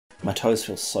My toes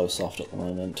feel so soft at the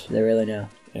moment. They really do.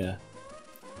 Yeah.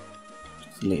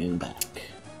 Just leaning back.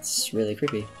 It's really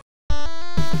creepy.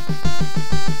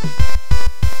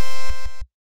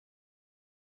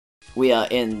 We are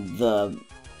in the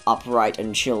upright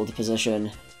and chilled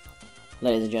position.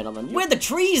 Ladies and gentlemen, where'd the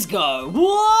trees go?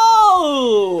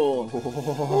 Whoa!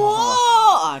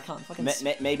 Whoa! I can't fucking...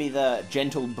 Maybe the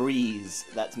gentle breeze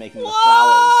that's making the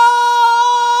flowers...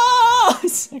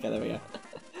 Okay, there we go.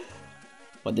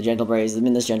 What, the gentle breeze? I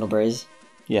mean, this gentle breeze?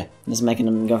 Yeah. It's making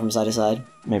them go from side to side?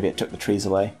 Maybe it took the trees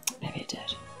away. Maybe it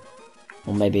did.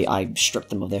 Or maybe I stripped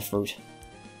them of their fruit. I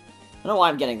don't know why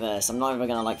I'm getting this. I'm not even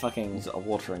gonna, like, fucking... Is it a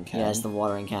watering can? Yeah, it's the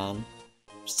watering can.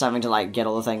 Just having to, like, get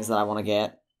all the things that I want to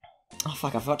get. Oh,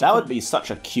 fuck, I forgot to... That would be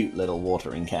such a cute little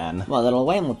watering can. Well, little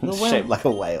whale... Shaped like a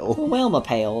whale. Little whale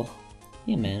pail.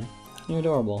 Yeah, man. You're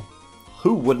adorable.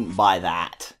 Who wouldn't buy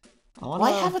that?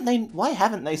 Why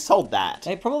haven't they sold that?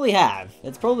 They probably have.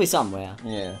 It's probably somewhere.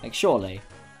 Yeah. Like, surely.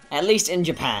 At least in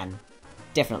Japan.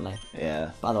 Definitely.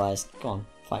 Yeah. But otherwise, go on,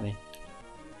 fight me.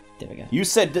 There we go. You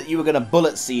said that you were gonna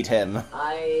bullet seed him.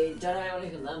 I don't know anyone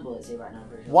who can learn bullet seed right now, I'm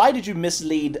pretty sure. Why did you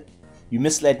mislead... You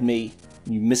misled me.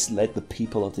 You misled the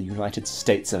people of the United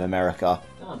States of America.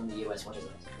 No one from the US watches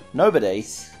it. Nobody.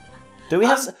 Do we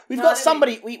have... We've got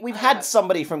somebody... We've had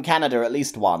somebody from Canada at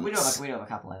least once. We do have a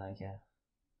couple, I think, yeah.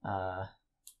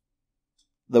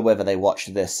 Though whether they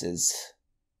watched this is...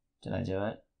 Did I do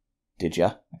it? Did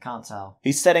ya? I can't tell.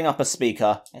 He's setting up a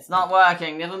speaker. It's not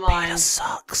working, never mind. Peter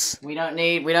sucks. We don't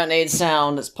need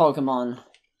sound, it's Pokemon.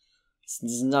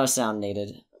 There's no sound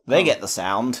needed. They get the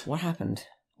sound. What happened?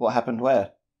 What happened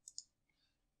where?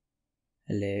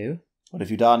 Hello? What have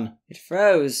you done? It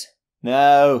froze.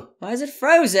 No. Why is it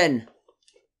frozen?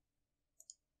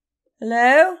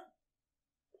 Hello?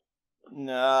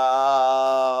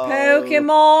 No.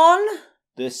 Pokemon?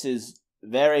 This is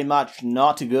very much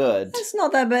not good. It's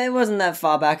not that bad. It wasn't that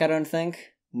far back, I don't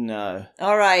think. No.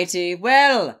 Alrighty.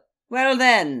 Well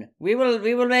then. We will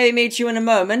maybe meet you in a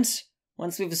moment.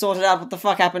 Once we've sorted out what the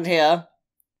fuck happened here.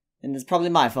 And it's probably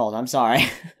my fault, I'm sorry.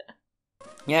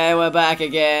 Yeah, we're back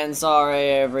again. Sorry,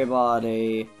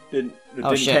 everybody. It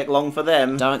didn't take long for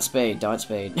them. Don't speed. I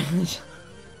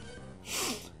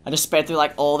just sped through,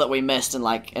 like, all that we missed in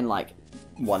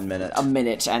 1 minute. A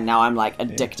minute, and now I'm, like,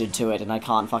 addicted to it, and I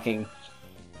can't...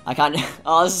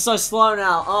 Oh, this is so slow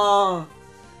now.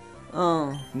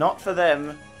 Oh. Not for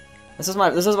them. This is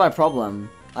my problem.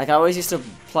 Like, I always used to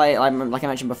play, like I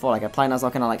mentioned before, like, I play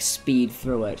Nuzlocke and I, like, speed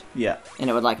through it. Yeah. And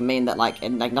it would, like, mean that, like,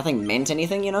 nothing meant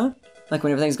anything, you know? Like,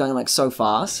 when everything's going, like, so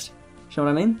fast. You know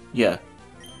what I mean? Yeah.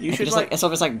 You should, just, it's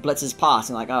always, like, blitzes past,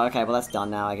 and like, oh, okay, well, that's done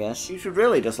now, I guess. You should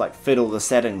really just, like, fiddle the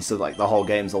settings so, like, the whole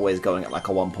game's always going at, like,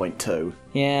 a 1.2.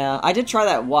 Yeah, I did try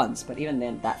that once, but even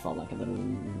then, that felt, like, a little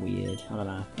weird. I don't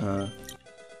know.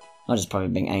 I was just probably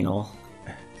being anal.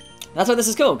 That's why this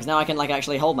is cool, because now I can, like,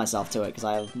 actually hold myself to it, because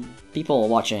I have people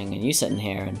watching, and you sitting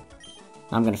here, and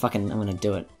I'm gonna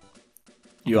do it.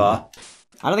 You are?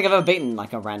 I don't think I've ever beaten,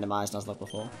 like, a randomized Nuzlocke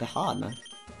before. They're hard, man.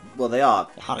 Well, they are.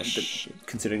 They're hard as shit.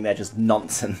 Considering they're just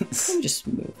nonsense. Let me just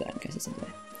move that in case it's in the way.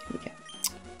 Here we go.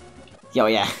 Yo,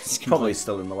 yeah. It's probably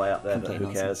still in the way up there, but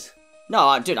who cares?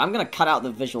 No, dude, I'm gonna cut out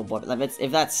the visual board. Like,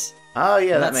 if that's... Oh,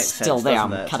 yeah, that that's makes sense, still there,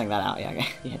 I'm it? cutting that out. Yeah, okay.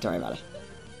 Yeah, don't worry about it.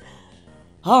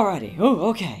 Alrighty. Oh,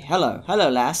 okay. Hello.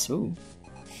 Hello, lass. Ooh.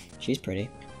 She's pretty.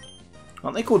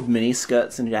 Aren't they called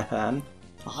mini-skirts in Japan?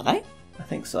 Are they? I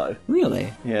think so.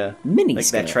 Really? Yeah.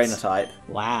 Mini-skirts? Like their trainer type.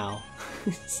 Wow.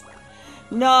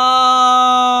 No.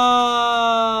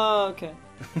 Okay.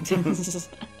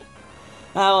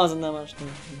 That wasn't that much.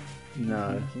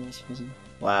 No.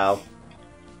 Wow.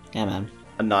 Yeah, man.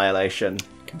 Annihilation.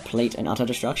 Complete and utter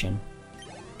destruction.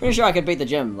 Pretty sure I could beat the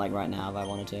gym like right now if I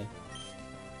wanted to.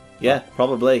 Yeah,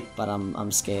 probably. But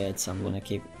I'm scared, so I'm gonna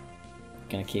keep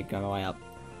going my way up.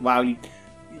 Wow.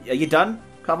 Are you done,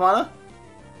 Carvana?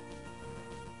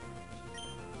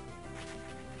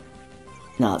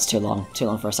 No, it's too long. Too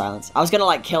long for a silence. I was gonna,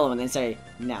 like, kill him and then say,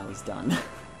 now he's done.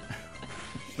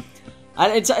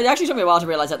 It actually took me a while to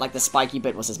realize that, like, the spiky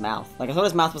bit was his mouth. Like, I thought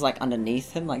his mouth was, like,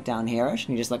 underneath him, like, down here-ish,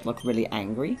 and he just, like, looked really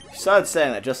angry. You started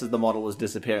saying that just as the model was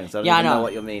disappearing, so I don't even know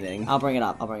what you're meaning. I'll bring it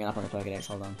up on the Pokédex,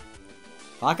 hold on.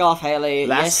 Fuck off, Haley.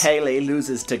 Last Haley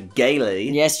loses to Gailey.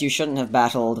 Yes, you shouldn't have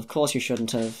battled. Of course you shouldn't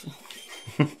have.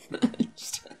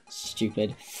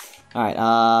 Stupid.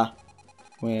 Alright,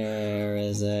 where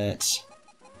is it?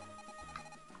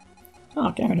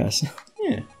 Oh, there it is.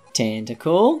 Yeah.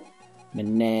 Tentacle.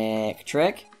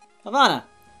 Manectric. Havana.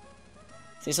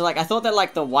 See, so, like, I thought that,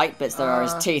 like, the white bits that are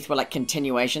his teeth were, like,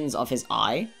 continuations of his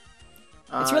eye.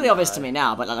 It's really obvious to me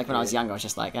now, but, like, when I was younger, I was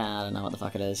just like, I don't know what the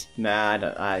fuck it is. Nah,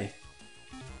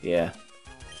 Yeah.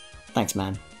 Thanks,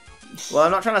 man. Well,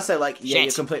 I'm not trying to say, like, yeah, Shit.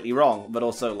 you're completely wrong, but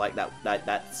also, like,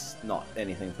 that's not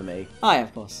anything for me. Oh, yeah,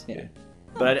 of course. Yeah.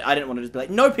 But I didn't want to just be like,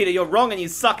 no, Peter, you're wrong and you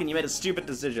suck and you made a stupid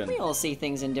decision. We all see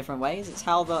things in different ways. It's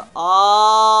how the...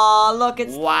 Oh, look,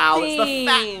 it's Wow, team. it's the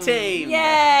fat team!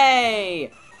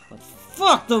 Yay! Let's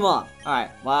fuck them up!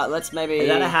 Alright, well, let's maybe... Is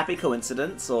that a happy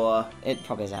coincidence, or...? It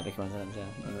probably is a happy coincidence,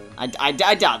 yeah.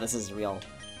 I doubt this is real.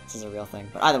 This is a real thing.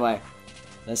 But either way,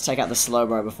 let's take out the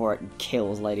Slowbro before it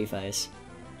kills Ladyface.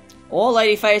 Or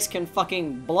Ladyface can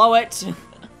fucking blow it!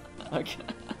 Okay.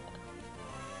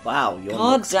 Wow, yawn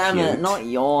God looks damn it, cute. not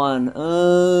yawn.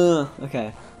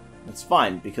 Okay. It's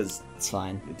fine, because It's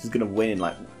fine. it's just gonna win in,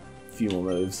 like, a few more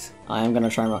moves. I am gonna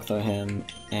try and rock throw him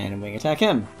and wing attack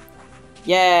him.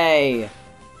 Yay!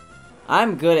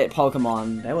 I'm good at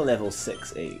Pokemon. They were level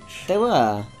 6 each. They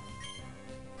were.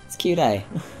 It's cute, eh?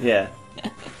 Yeah.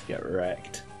 Get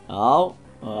wrecked. Oh.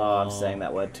 Oh, I'm saying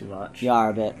that word too much. You are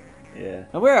a bit. Yeah.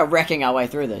 And we're wrecking our way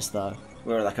through this, though.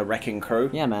 We're like a wrecking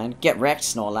crew. Yeah, man. Get wrecked,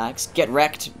 Snorlax. Get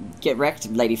wrecked,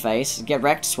 Ladyface. Get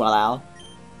wrecked, Swallow.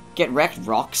 Get wrecked,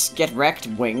 Rocks. Get wrecked,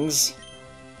 Wings.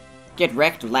 Get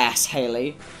wrecked, Lass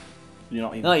Haley. You're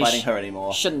not even No, you fighting her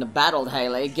anymore. Shouldn't have battled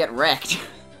Haley. Get wrecked.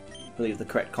 I believe the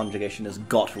correct conjugation is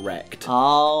got wrecked.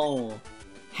 Oh.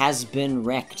 Has been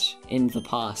wrecked in the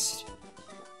past.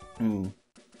 Hmm. Do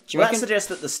you Well, that reckon? suggests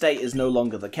that the state is no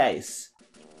longer the case.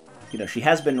 You know, she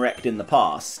has been wrecked in the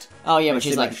past. Oh yeah, but Makes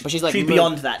she's it like, she's moved-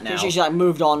 beyond that now. She's like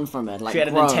moved on from it. Like She had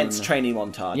an grown. intense training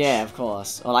montage. Yeah, of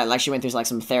course. Or like she went through like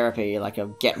some therapy, like a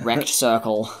get wrecked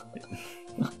circle.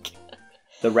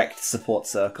 The wrecked support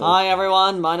circle. Hi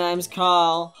everyone, my name's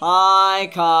Carl. Hi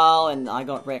Carl, and I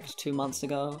got wrecked 2 months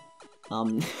ago.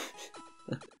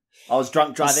 I was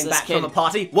drunk driving this back kid- from a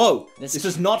party. Whoa! this This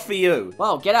is not for you.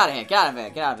 Whoa, get out of here, get out of here,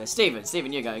 get out of here.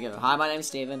 Steven, you go. Hi, my name's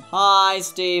Steven. Hi,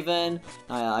 Steven.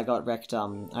 I got wrecked,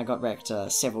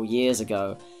 several years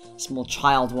ago. A small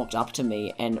child walked up to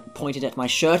me and pointed at my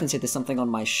shirt and said there's something on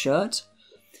my shirt.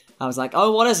 I was like,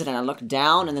 oh, what is it? And I looked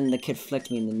down, and then the kid flicked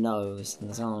me in the nose. And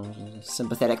there's,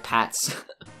 sympathetic pats.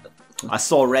 I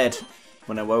saw red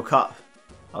when I woke up.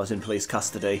 I was in police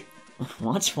custody.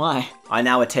 What? Why? I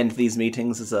now attend these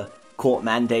meetings as a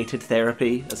court-mandated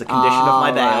therapy as a condition of my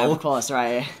Right, bail. of course,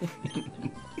 right.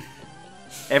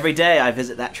 Every day I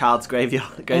visit that child's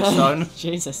gravestone.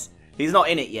 Jesus. He's not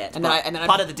in it yet. And but then I-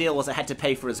 part of the deal was I had to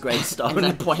pay for his gravestone. And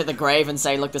then I point at the grave and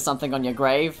say, look, there's something on your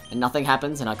grave. And nothing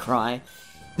happens, and I cry.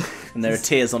 And there are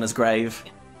tears on his grave.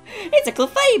 It's a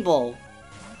Clefable!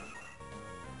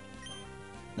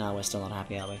 No, we're still not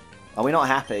happy, are we? Are we not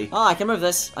happy? Oh, I can move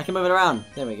this. I can move it around.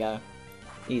 There we go.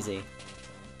 Easy.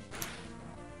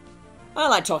 I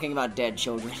like talking about dead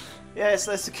children. Yes,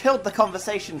 it's killed the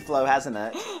conversation flow, hasn't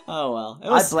it? Oh well.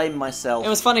 I blame myself. It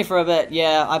was funny for a bit.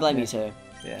 Yeah, I blame you too.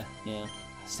 Yeah. Yeah.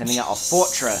 Sending out a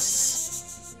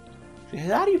fortress.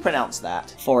 How do you pronounce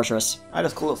that? Fortress. I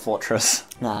just call it fortress.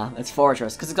 Nah, it's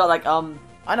fortress because it's got like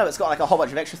I know it's got like a whole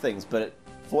bunch of extra things, but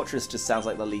fortress just sounds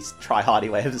like the least try-hardy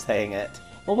way of saying it.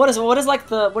 Well, what is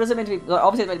it meant to be? Like,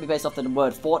 obviously, it's meant to be based off the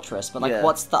word fortress, but like, Yeah.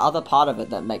 what's the other part of it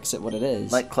that makes it what it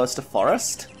is? Like close to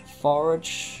forest?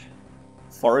 forage,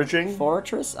 Foraging?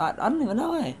 fortress. I don't even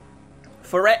know.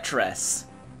 Foretress.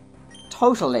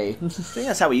 Totally. I think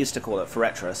that's how we used to call it,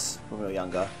 Foretress, when we were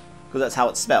younger. Because that's how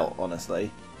it's spelt,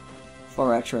 honestly.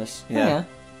 Fortress. Yeah. Yeah.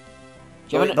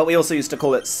 Do you ever But we also used to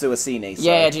call it Suicini. So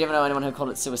Yeah, do you ever know anyone who called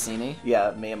it Suicini?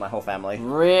 yeah, me and my whole family.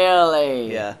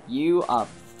 Really? Yeah. You are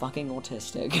fucking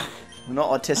autistic. We're not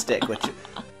autistic, which...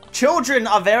 Children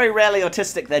are very rarely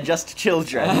autistic, they're just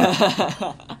children.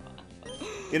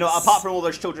 You know, apart from all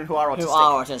those children who are autistic. Who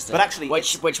are autistic. But actually,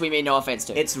 which we mean no offense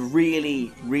to. it's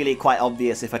really, really quite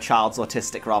obvious if a child's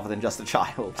autistic rather than just a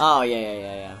child. Oh,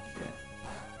 yeah.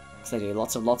 So they do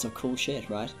lots of cool shit,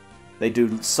 right? They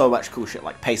do so much cool shit,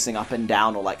 like pacing up and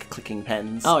down or like clicking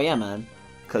pens. Oh, yeah, man.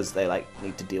 Because they like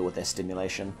need to deal with their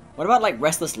stimulation. What about, like,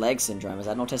 restless leg syndrome? Is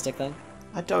that an autistic thing?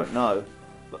 I don't know.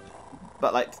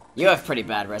 But like, You have pretty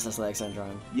bad restless leg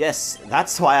syndrome. yes,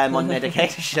 that's why I'm on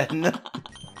medication.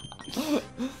 Whoa.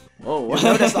 You'll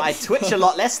notice that I twitch a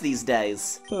lot less these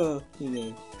days. Oh, you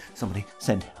know. Somebody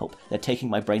send help. They're taking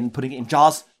my brain and putting it in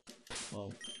jars.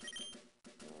 Whoa.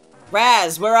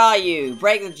 Raz, where are you?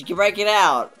 Break it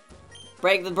out.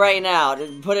 Break the brain out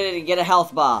and put it in and get a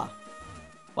health bar.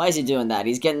 Why is he doing that?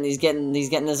 He's getting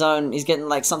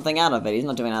like something out of it. He's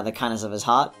not doing it out of the kindness of his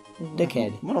heart.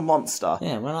 Dickhead. What a monster.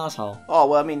 Yeah, what an asshole. Oh,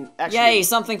 well, I mean, actually... Yay,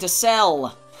 something to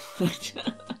sell!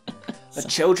 The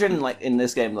children, like, in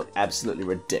this game look absolutely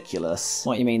ridiculous.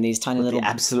 What, you mean these tiny little...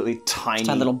 absolutely tiny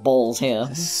little balls here?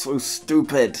 So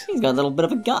stupid. He's got a little bit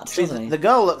of a gut, doesn't he? The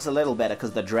girl looks a little better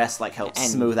because the dress, like,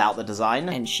 helps smooth out the design.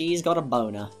 And she's got a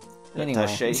boner. Anyway.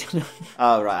 Does she?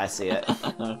 Oh, right, I see it.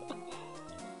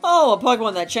 Oh, a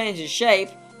Pokemon that changes shape,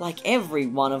 like every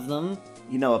one of them.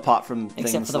 You know, apart from things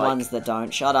except for the like... ones that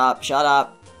don't. Shut up, shut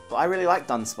up. But I really like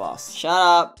Dunsparce. Shut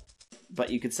up. But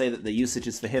you could say that the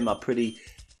usages for him are pretty...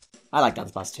 I like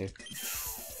Dunsparce too.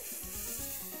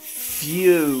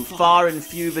 Far and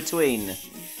few between.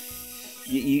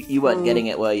 You weren't getting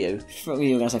it, were you?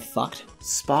 You were gonna say fucked?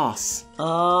 Sparse.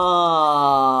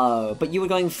 Oh, but you were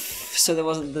going so there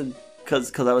wasn't the...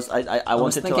 Because I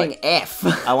wanted to like... F.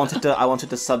 I wanted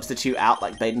to substitute out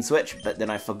like bait and switch, but then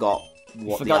I forgot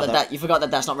what you forgot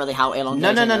that that's not really how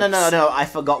elongated No, I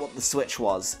forgot what the switch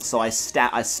was, so I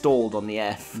stalled on the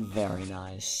F. Very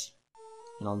nice.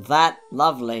 And on that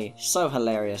lovely, so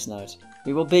hilarious note,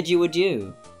 we will bid you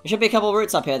adieu. There should be a couple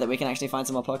routes up here that we can actually find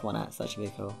some more Pokemon at, so that should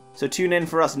be cool. So tune in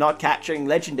for us not catching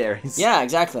legendaries. Yeah,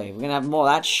 exactly. We're gonna have more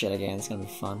of that shit again, it's gonna be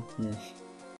fun.